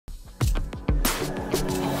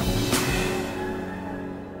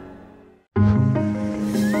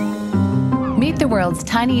the world's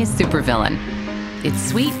tiniest supervillain. It's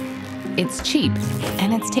sweet, it's cheap,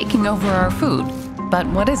 and it's taking over our food. But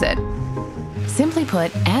what is it? Simply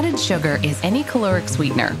put, added sugar is any caloric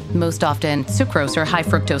sweetener, most often sucrose or high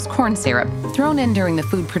fructose corn syrup, thrown in during the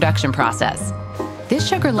food production process. This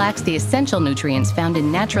sugar lacks the essential nutrients found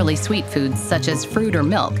in naturally sweet foods such as fruit or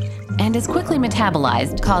milk, and is quickly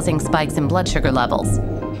metabolized, causing spikes in blood sugar levels.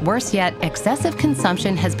 Worse yet, excessive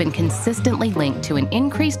consumption has been consistently linked to an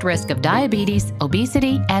increased risk of diabetes,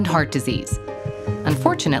 obesity, and heart disease.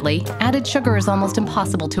 Unfortunately, added sugar is almost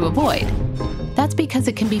impossible to avoid. That's because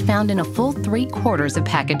it can be found in a full 3/4 of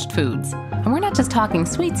packaged foods. And we're not just talking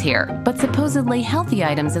sweets here, but supposedly healthy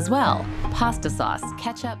items as well. Pasta sauce,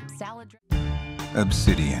 ketchup, salad dressing.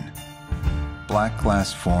 Obsidian. Black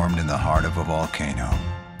glass formed in the heart of a volcano.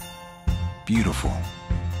 Beautiful.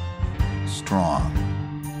 Strong.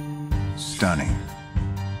 Stunning.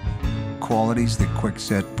 Qualities that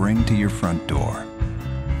Kwikset bring to your front door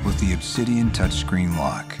with the Obsidian touchscreen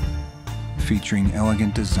lock, featuring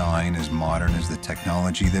elegant design as modern as the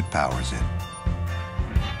technology that powers it.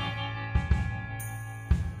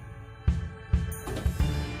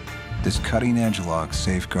 This cutting-edge lock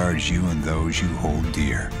safeguards you and those you hold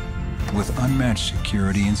dear. With unmatched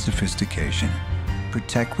security and sophistication,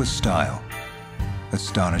 protect with style,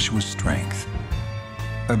 astonish with strength.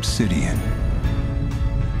 Obsidian.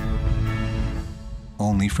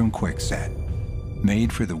 Only from Kwikset.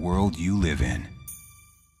 Made for the world you live in.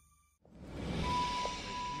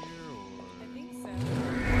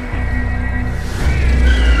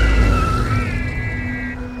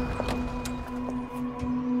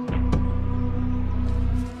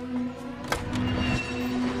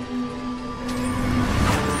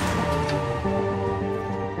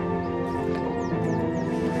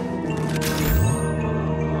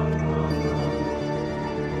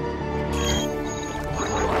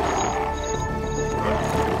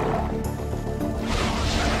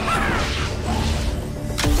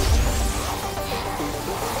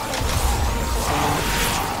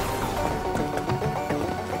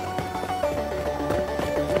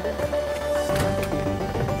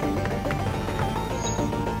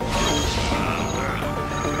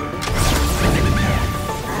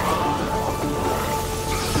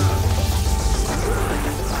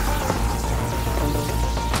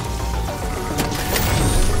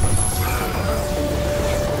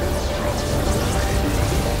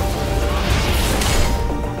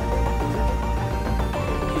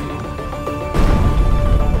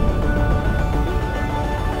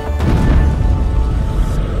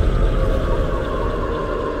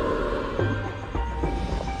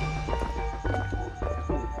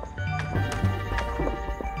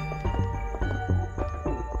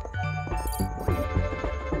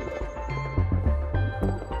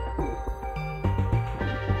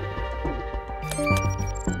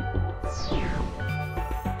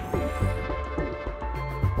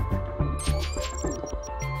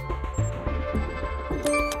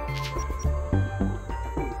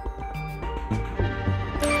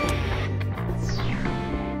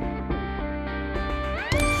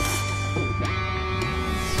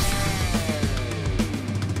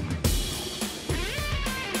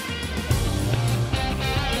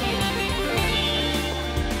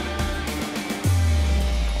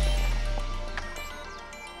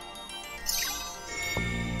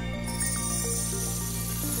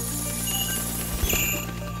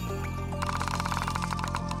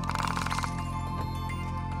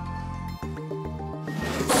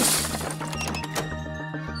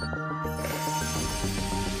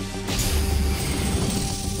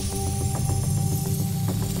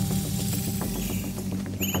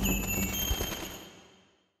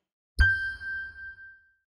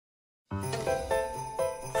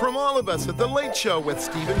 From all of us at The Late Show with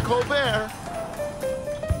Stephen Colbert,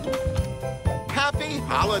 happy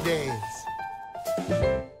holidays.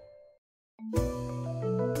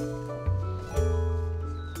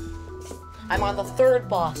 I'm on the third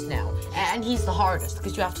boss now, and he's the hardest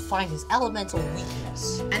because you have to find his elemental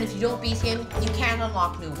weakness. And if you don't beat him, you can't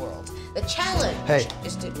unlock New World. The challenge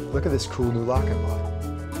is to... Look at this cool new lock I bought.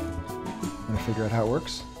 Want to figure out how it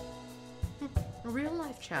works? A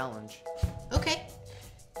real-life challenge. Okay.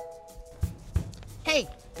 Hey,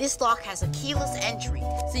 this lock has a keyless entry,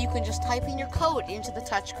 so you can just type in your code into the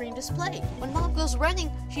touchscreen display. When Mom goes running,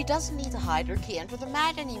 she doesn't need to hide her key under the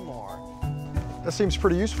mat anymore. That seems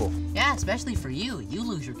pretty useful. Yeah, especially for you. You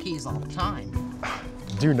lose your keys all the time.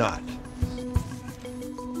 Do not.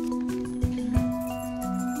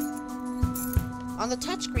 On the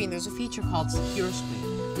touchscreen, there's a feature called Secure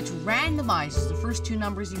Screen, which randomizes the first two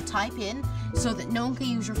numbers you type in so that no one can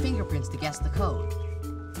use your fingerprints to guess the code.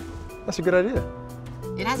 That's a good idea.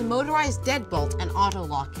 It has a motorized deadbolt and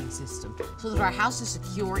auto-locking system, so that our house is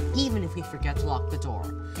secure even if we forget to lock the door.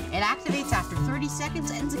 It activates after 30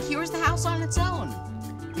 seconds and secures the house on its own.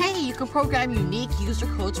 Hey, you can program unique user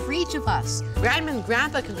codes for each of us. Grandma and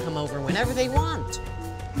Grandpa can come over whenever they want.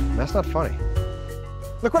 That's not funny.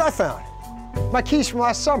 Look what I found. My keys from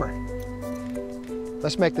last summer.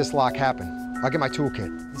 Let's make this lock happen. I'll get my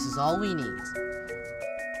toolkit. This is all we need.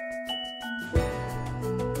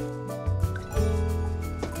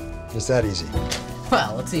 It's that easy.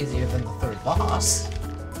 Well, it's easier than the third boss.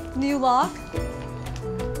 New lock?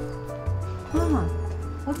 Huh.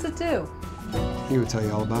 What's it do? He would tell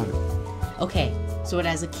you all about it. Okay, so it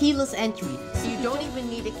has a keyless entry, so you don't even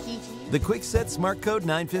need a key to use. The QuickSet Smart Code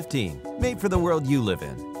 915, made for the world you live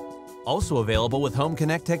in. Also available with Home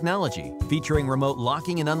Connect technology, featuring remote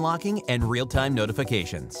locking and unlocking and real-time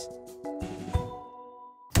notifications.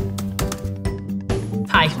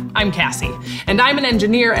 Hi, I'm Cassie, and I'm an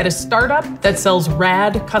engineer at a startup that sells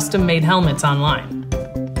rad, custom-made helmets online.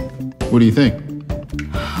 What do you think?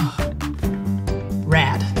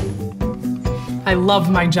 Rad. I love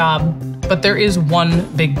my job, but there is one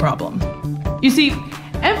big problem. You see,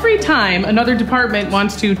 every time another department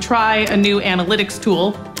wants to try a new analytics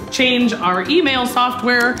tool, change our email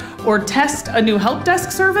software, or test a new help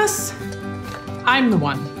desk service, I'm the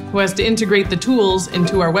one who has to integrate the tools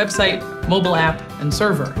into our website, mobile app, and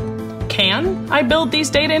server. Can I build these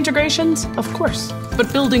data integrations? Of course.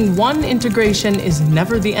 But building one integration is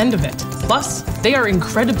never the end of it. Plus, they are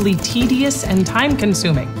incredibly tedious and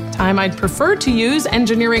time-consuming. Time I'd prefer to use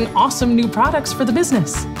engineering awesome new products for the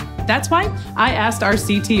business. That's why I asked our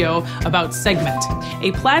CTO about Segment,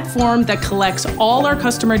 a platform that collects all our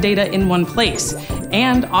customer data in one place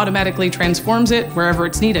and automatically transforms it wherever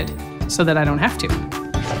it's needed, so that I don't have to.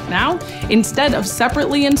 Now, instead of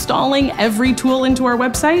separately installing every tool into our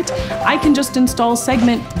website, I can just install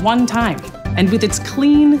Segment one time. And with its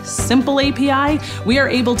clean, simple API, we are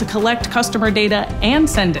able to collect customer data and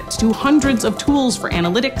send it to hundreds of tools for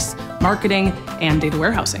analytics, marketing, and data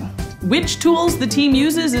warehousing. Which tools the team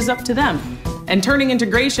uses is up to them. And turning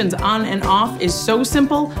integrations on and off is so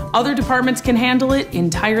simple, other departments can handle it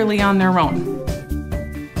entirely on their own,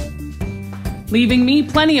 leaving me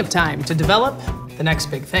plenty of time to develop the next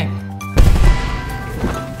big thing.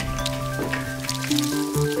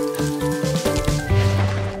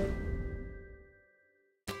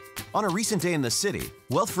 On a recent day in the city,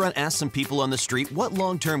 Wealthfront asked some people on the street what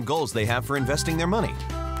long-term goals they have for investing their money.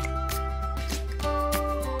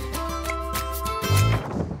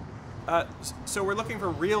 So we're looking for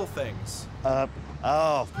real things.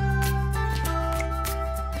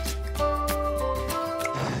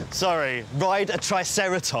 Sorry, ride a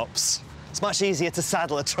triceratops. It's much easier to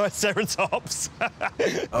saddle a triceratops.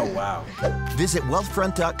 Oh, wow. Visit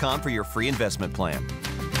wealthfront.com for your free investment plan.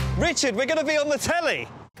 Richard, we're gonna be on the telly.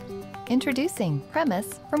 Introducing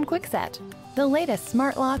Premise from QuickSet, the latest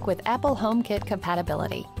smart lock with Apple HomeKit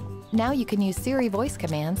compatibility. Now you can use Siri voice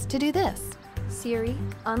commands to do this. Siri,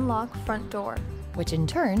 unlock front door. Which in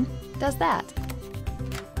turn does that.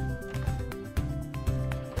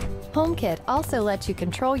 HomeKit also lets you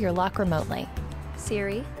control your lock remotely.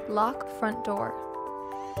 Siri, lock front door.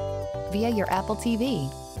 Via your Apple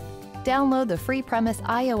TV. Download the free Premise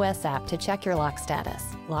iOS app to check your lock status,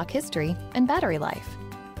 lock history, and battery life.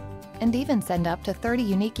 And even send up to 30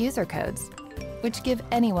 unique user codes, which give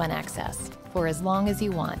anyone access for as long as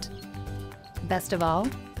you want. Best of all,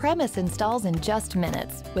 Premise installs in just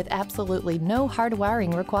minutes with absolutely no hard wiring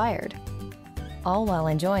required. All while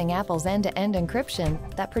enjoying Apple's end-to-end encryption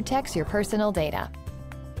that protects your personal data,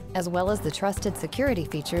 as well as the trusted security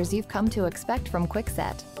features you've come to expect from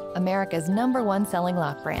QuickSet, America's #1 selling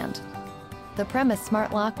lock brand. The Premise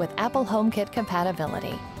Smart Lock with Apple HomeKit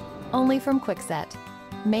compatibility. Only from QuickSet.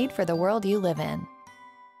 Made for the world you live in.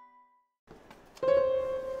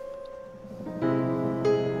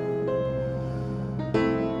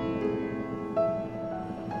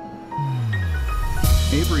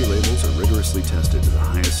 Avery labels are rigorously tested to the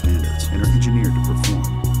highest standards and are engineered to perform.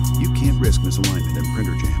 You can't risk misalignment and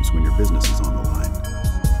printer jams when your business is on the line.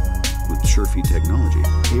 With SureFeed technology,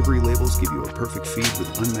 Avery labels give you a perfect feed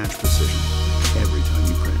with unmatched precision every time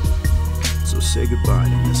you print. So say goodbye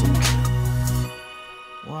to misalignment.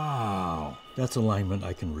 Wow, that's alignment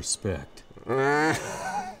I can respect.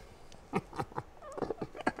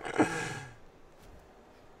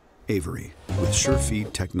 Avery, with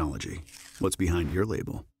SureFeed technology. What's behind your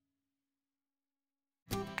label?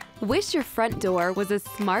 Wish your front door was as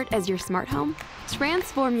smart as your smart home?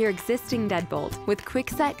 Transform your existing deadbolt with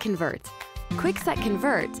QuickSet Convert. QuickSet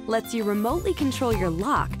Convert lets you remotely control your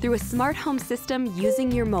lock through a smart home system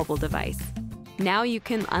using your mobile device. Now you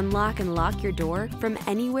can unlock and lock your door from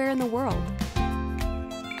anywhere in the world.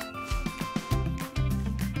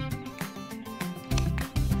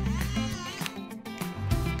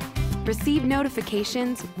 Receive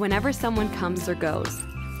notifications whenever someone comes or goes.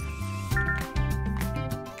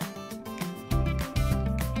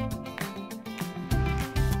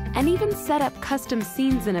 And even set up custom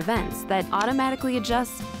scenes and events that automatically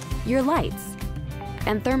adjust your lights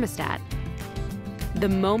and thermostat the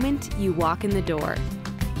moment you walk in the door.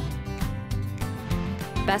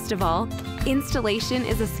 Best of all, installation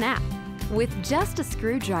is a snap. With just a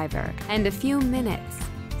screwdriver and a few minutes,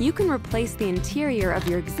 you can replace the interior of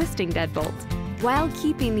your existing deadbolt while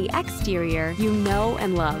keeping the exterior you know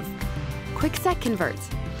and love. QuickSet Convert,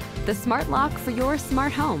 the smart lock for your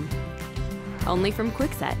smart home. Only from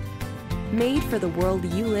QuickSet, made for the world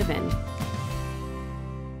you live in.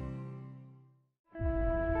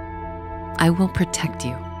 I will protect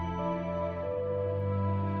you.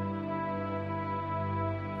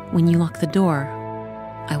 When you lock the door,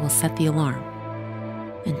 I will set the alarm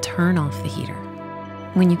and turn off the heater.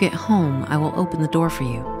 When you get home, I will open the door for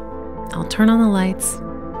you. I'll turn on the lights,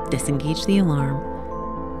 disengage the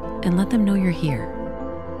alarm, and let them know you're here.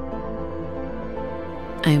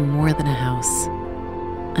 I am more than a house.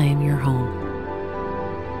 I am your home.